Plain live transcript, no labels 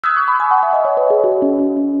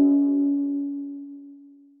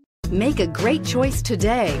Make a great choice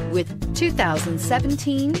today with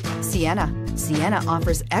 2017 Sienna. Sienna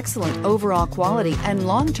offers excellent overall quality and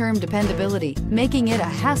long-term dependability, making it a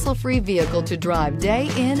hassle-free vehicle to drive day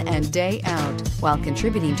in and day out, while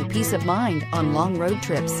contributing to peace of mind on long road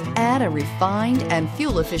trips. Add a refined and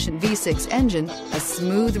fuel-efficient V6 engine, a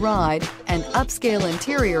smooth ride, and upscale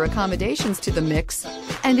interior accommodations to the mix,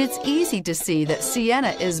 and it's easy to see that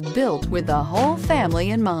Sienna is built with the whole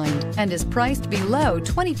family in mind and is priced below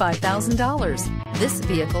 $25,000. This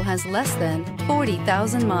vehicle has less than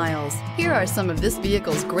 40,000 miles. Here are some of this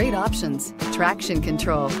vehicle's great options: traction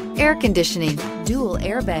control, air conditioning, dual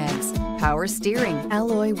airbags, power steering,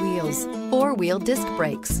 alloy wheels, four-wheel disc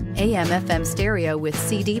brakes, AM/FM stereo with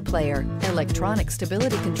CD player, electronic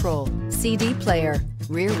stability control, CD player,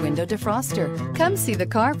 rear window defroster. Come see the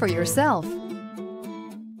car for yourself.